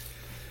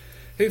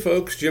Hey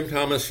folks, Jim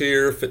Thomas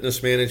here,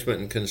 Fitness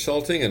Management and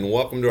Consulting, and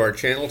welcome to our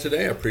channel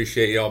today. I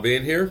appreciate y'all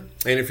being here.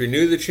 And if you're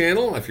new to the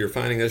channel, if you're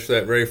finding us for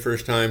that very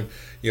first time,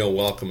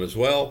 welcome as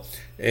well.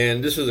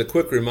 And this is a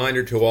quick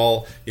reminder to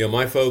all,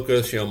 my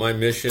focus, my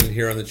mission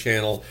here on the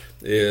channel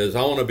is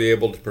I want to be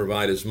able to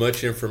provide as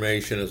much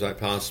information as I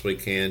possibly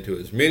can to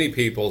as many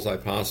people as I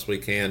possibly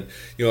can,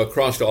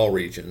 across all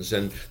regions.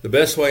 And the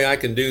best way I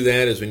can do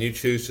that is when you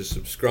choose to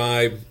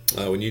subscribe,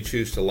 when you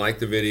choose to like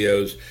the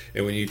videos,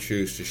 and when you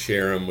choose to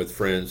share them with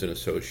friends and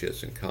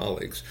associates and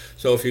colleagues.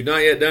 So if you've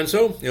not yet done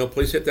so,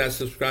 please hit that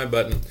subscribe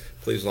button.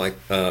 Please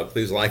like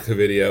the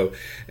video.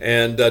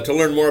 And to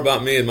learn more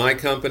about me and my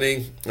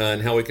company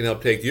and how we can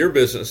help take your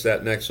business to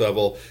that next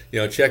level,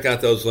 check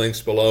out those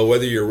links below.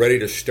 Whether you're ready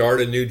to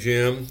start a new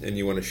gym and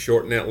you want to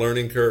shorten that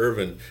learning curve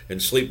and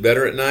sleep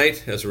better at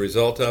night as a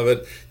result of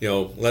it,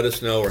 let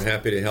us know. We're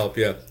happy to help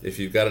you. If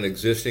you've got an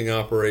existing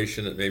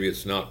operation that maybe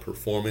it's not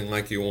performing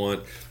like you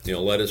want,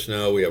 let us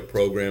know. We have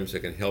programs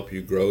that can help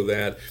you grow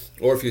that.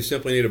 Or if you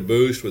simply need a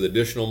boost with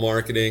additional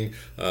marketing,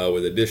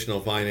 with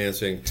additional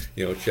financing,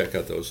 check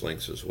out those links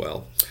as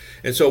well.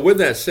 And so with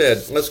that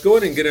said, let's go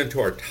ahead and get into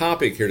our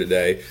topic here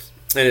today.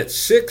 And it's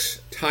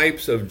 6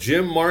 types of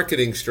gym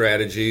marketing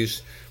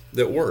strategies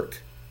that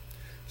work.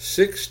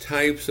 6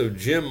 types of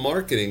gym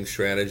marketing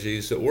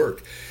strategies that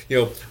work.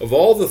 Of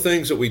all the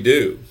things that we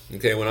do,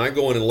 when I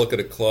go in and look at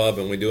a club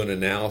and we do an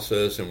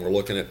analysis and we're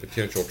looking at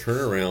potential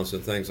turnarounds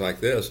and things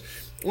like this,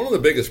 one of the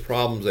biggest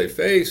problems they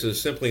face is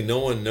simply no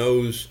one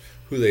knows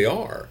who they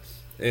are.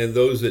 And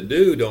those that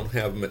do don't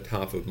have them at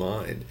top of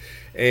mind.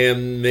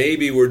 And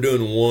maybe we're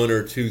doing 1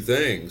 or 2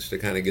 things to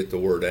kind of get the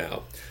word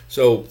out.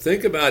 So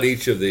think about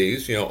each of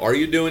these. Are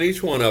you doing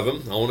each one of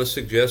them? I want to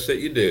suggest that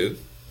you do.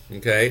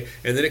 Okay,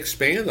 and then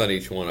expand on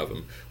each one of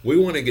them. We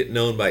want to get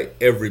known by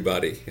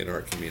everybody in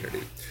our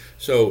community.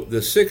 So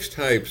the 6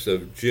 types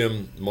of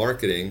gym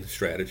marketing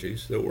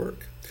strategies that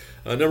work.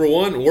 Number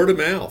 1, word of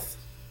mouth.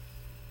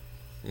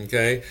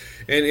 Okay,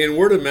 and in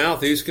word of mouth,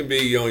 these can be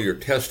your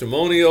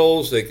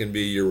testimonials, they can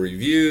be your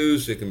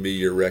reviews, it can be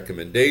your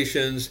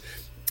recommendations,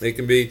 it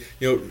can be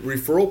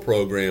referral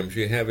programs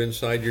you have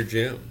inside your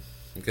gym.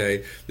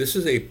 Okay, this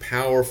is a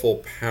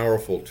powerful,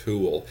 powerful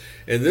tool,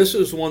 and this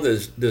is one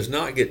that does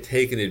not get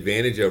taken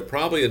advantage of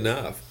probably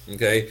enough.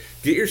 Okay,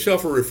 get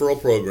yourself a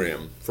referral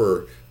program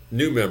for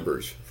new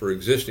members, for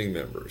existing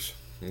members.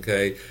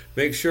 Okay,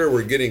 make sure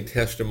we're getting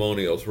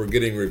testimonials, we're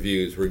getting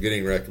reviews, we're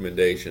getting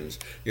recommendations.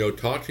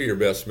 Talk to your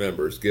best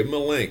members, give them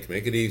a link,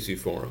 make it easy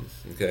for them.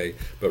 Okay,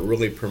 but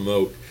really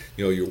promote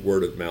your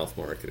word of mouth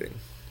marketing.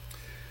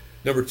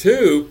 Number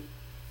 2,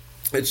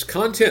 it's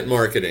content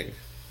marketing.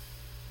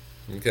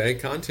 Okay,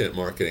 content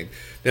marketing.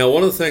 Now,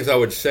 one of the things I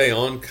would say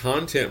on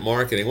content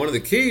marketing, one of the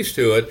keys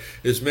to it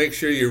is make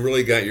sure you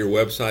really got your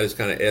website is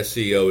kind of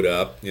SEO'd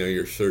up,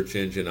 your search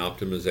engine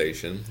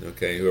optimization.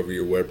 Okay, whoever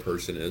your web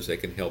person is, they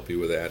can help you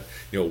with that.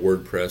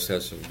 WordPress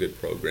has some good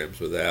programs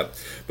with that.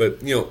 But,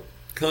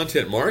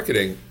 content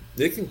marketing,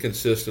 it can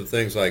consist of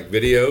things like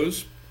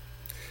videos,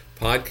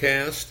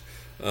 podcasts,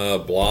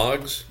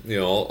 blogs,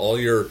 all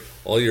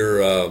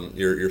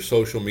your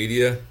social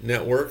media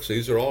networks.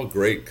 These are all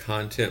great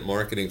content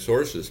marketing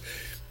sources.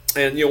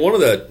 And one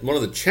of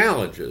the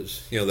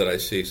challenges that I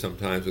see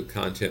sometimes with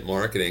content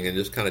marketing and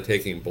just kind of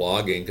taking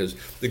blogging, because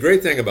the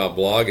great thing about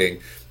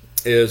blogging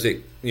is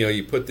it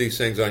you put these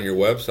things on your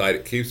website,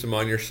 it keeps them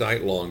on your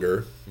site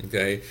longer.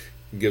 Okay.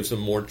 Gives them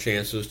more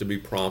chances to be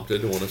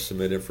prompted to want to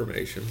submit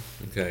information.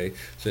 Okay,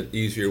 it's an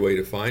easier way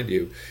to find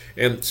you.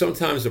 And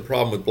sometimes the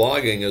problem with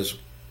blogging is,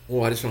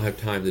 I just don't have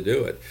time to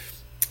do it.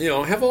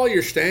 Have all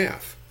your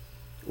staff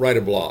write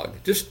a blog.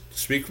 Just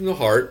speak from the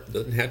heart.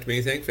 Doesn't have to be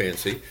anything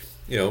fancy.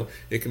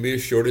 It can be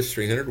as short as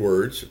 300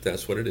 words, if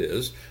that's what it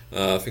is.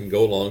 If it can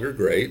go longer,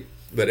 great.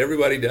 But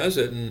everybody does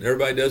it, and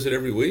everybody does it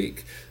every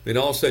week.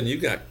 All of a sudden,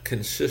 you've got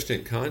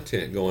consistent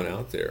content going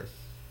out there.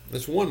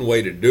 That's one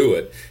way to do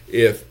it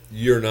if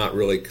you're not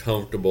really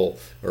comfortable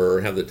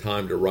or have the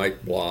time to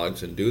write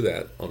blogs and do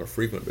that on a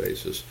frequent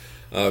basis.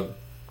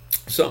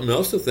 Something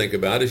else to think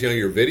about is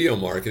your video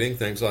marketing,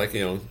 things like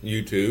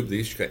YouTube,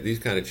 these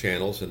kind of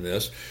channels and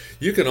this.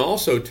 You can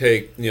also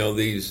take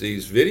these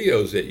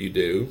videos that you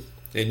do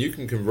and you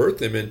can convert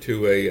them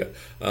into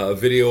a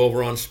video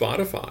over on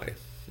Spotify.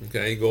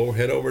 Okay,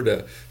 head over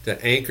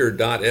to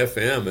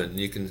anchor.fm and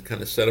you can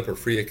kind of set up a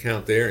free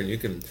account there and you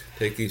can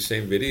take these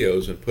same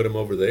videos and put them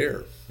over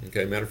there.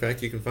 Okay, matter of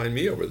fact, you can find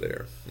me over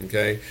there.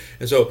 Okay,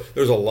 and so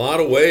there's a lot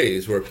of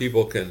ways where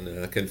people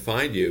can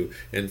find you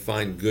and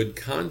find good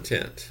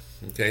content.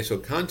 Okay, so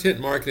content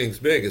marketing is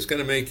big. It's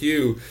going to make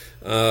you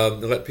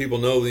let people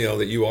know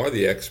that you are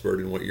the expert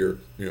in what you're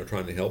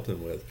trying to help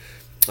them with.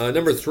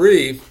 Number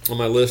 3 on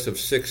my list of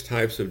 6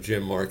 types of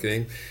gym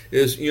marketing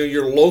is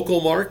your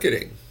local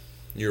marketing.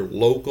 Your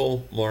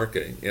local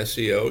marketing,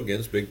 SEO, again,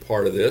 is a big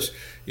part of this.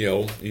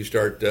 You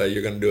start,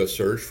 you're going to do a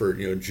search for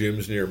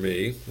gyms near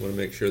me. You want to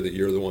make sure that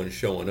you're the one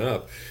showing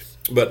up.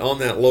 But on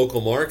that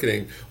local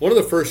marketing, one of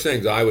the first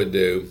things I would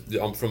do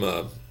from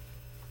a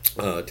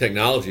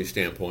technology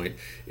standpoint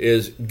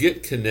is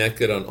get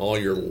connected on all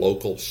your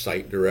local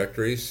site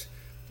directories.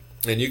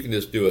 And you can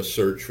just do a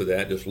search for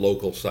that, just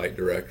local site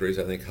directories.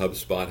 I think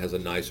HubSpot has a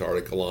nice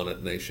article on it,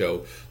 and they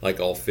show like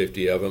all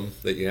 50 of them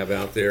that you have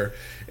out there.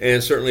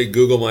 And certainly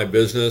Google My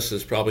Business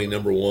is probably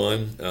number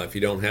one. If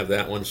you don't have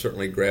that one,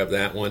 certainly grab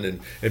that one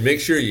and make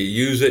sure you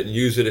use it and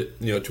use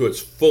it to its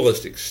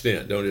fullest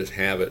extent. Don't just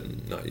have it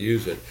and not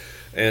use it.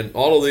 And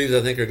all of these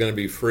I think are going to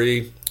be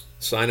free.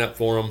 Sign up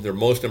for them.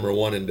 Most of them are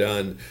one and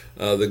done.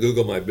 The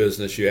Google My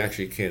Business, you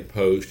actually can't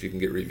post. You can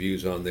get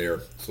reviews on there.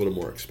 It's a little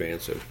more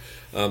expansive.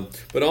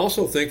 But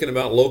also thinking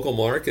about local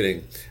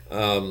marketing.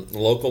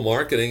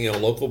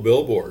 Local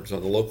billboards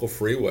on the local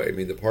freeway. I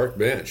mean, the park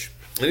bench.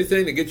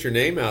 Anything to get your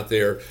name out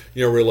there.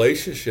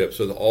 Relationships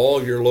with all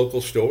of your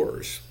local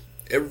stores.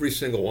 Every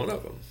single one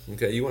of them.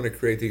 Okay, you want to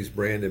create these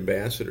brand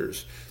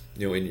ambassadors,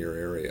 in your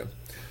area.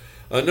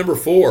 Number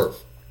 4.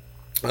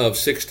 Of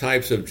 6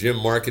 types of gym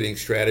marketing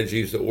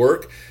strategies that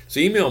work. It's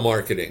email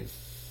marketing.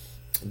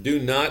 Do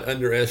not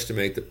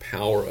underestimate the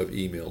power of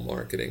email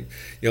marketing.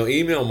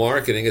 Email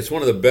marketing, it's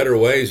one of the better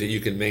ways that you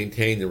can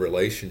maintain the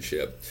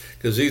relationship,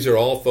 because these are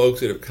all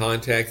folks that have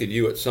contacted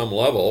you at some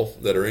level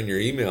that are in your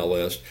email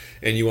list,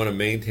 and you want to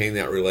maintain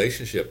that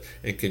relationship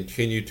and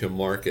continue to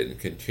market and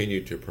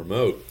continue to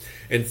promote.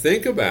 And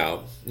think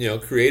about,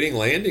 creating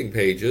landing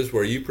pages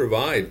where you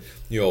provide,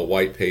 a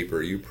white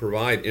paper, you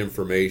provide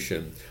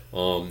information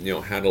on,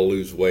 how to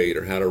lose weight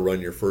or how to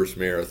run your first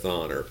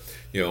marathon or,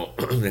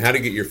 how to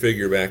get your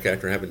figure back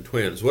after having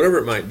twins. Whatever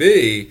it might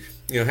be,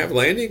 have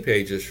landing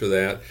pages for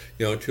that,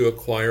 to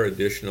acquire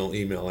additional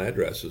email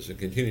addresses and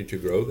continue to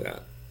grow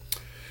that.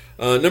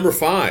 Number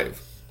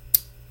 5,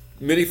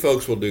 many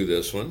folks will do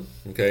this one,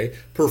 okay?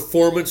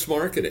 Performance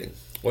marketing.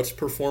 What's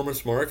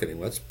performance marketing?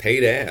 Well, that's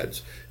paid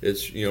ads.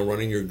 It's,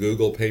 running your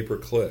Google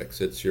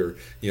pay-per-clicks. It's your,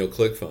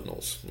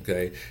 ClickFunnels,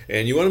 okay?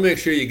 And you want to make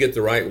sure you get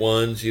the right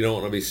ones. You don't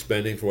want to be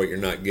spending for what you're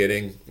not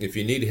getting. If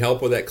you need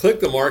help with that,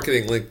 click the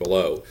marketing link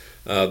below.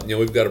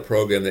 We've got a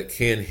program that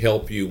can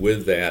help you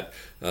with that.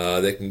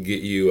 That can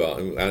get you,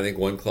 I think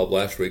one club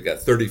last week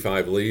got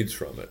 35 leads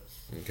from it.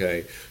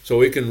 Okay, so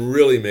we can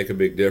really make a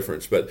big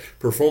difference. But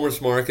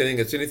performance marketing,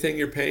 it's anything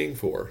you're paying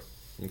for.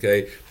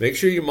 Okay, make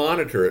sure you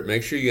monitor it.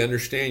 Make sure you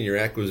understand your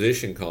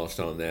acquisition cost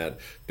on that.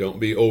 Don't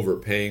be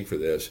overpaying for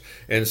this.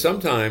 And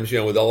sometimes,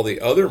 with all the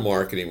other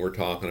marketing we're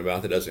talking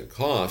about that doesn't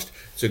cost,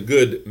 it's a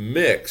good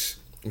mix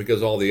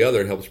because all the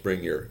other helps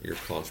bring your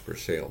cost per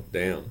sale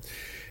down.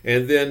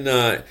 And then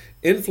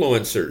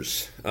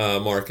influencers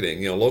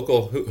marketing,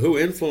 local, who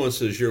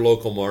influences your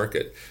local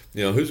market?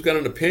 Who's got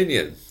an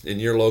opinion in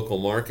your local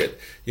market?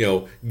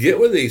 Get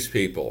with these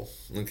people,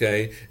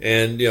 okay?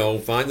 And,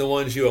 find the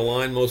ones you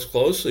align most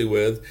closely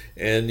with,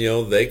 and,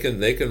 they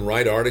can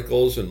write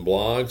articles and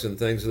blogs and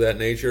things of that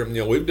nature.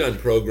 We've done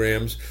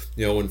programs,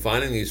 when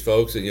finding these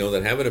folks that,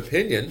 that have an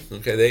opinion,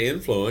 okay, they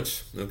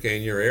influence, okay,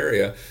 in your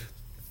area.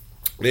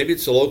 Maybe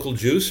it's a local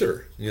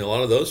juicer. A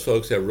lot of those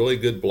folks have really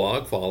good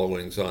blog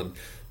followings on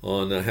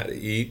how to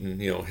eat and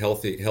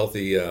healthy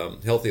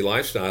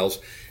lifestyles.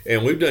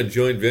 And we've done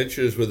joint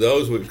ventures with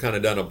those. We've kind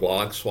of done a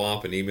blog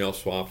swap and email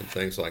swap and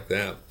things like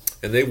that,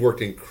 and they've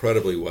worked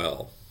incredibly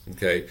well.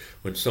 Okay,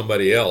 when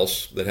somebody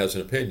else that has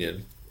an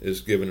opinion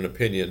is given an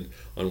opinion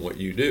on what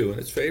you do, and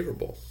it's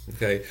favorable.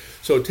 Okay,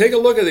 so take a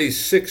look at these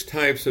 6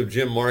 types of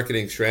gym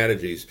marketing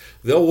strategies.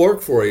 They'll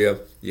work for you.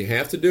 You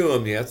have to do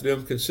them. You have to do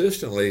them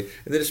consistently,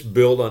 and then just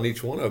build on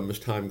each one of them as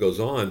time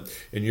goes on,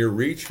 and your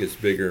reach gets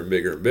bigger and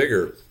bigger and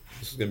bigger.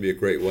 This is going to be a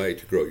great way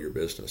to grow your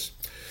business.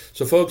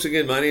 So, folks,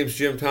 again, my name's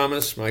Jim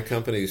Thomas. My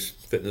company's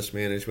Fitness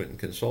Management and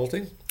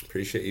Consulting.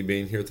 Appreciate you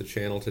being here at the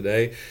channel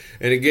today.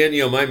 And again,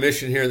 my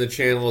mission here in the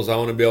channel is I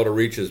want to be able to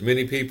reach as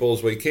many people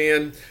as we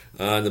can.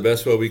 And the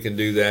best way we can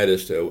do that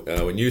is to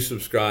when you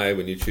subscribe,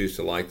 when you choose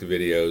to like the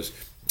videos,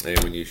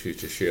 and when you choose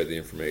to share the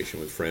information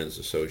with friends,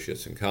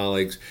 associates, and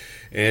colleagues.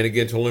 And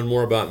again, to learn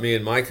more about me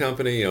and my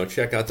company,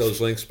 check out those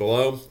links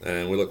below.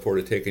 And we look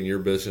forward to taking your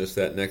business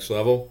that next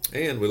level.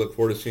 And we look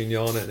forward to seeing you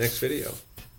all in that next video.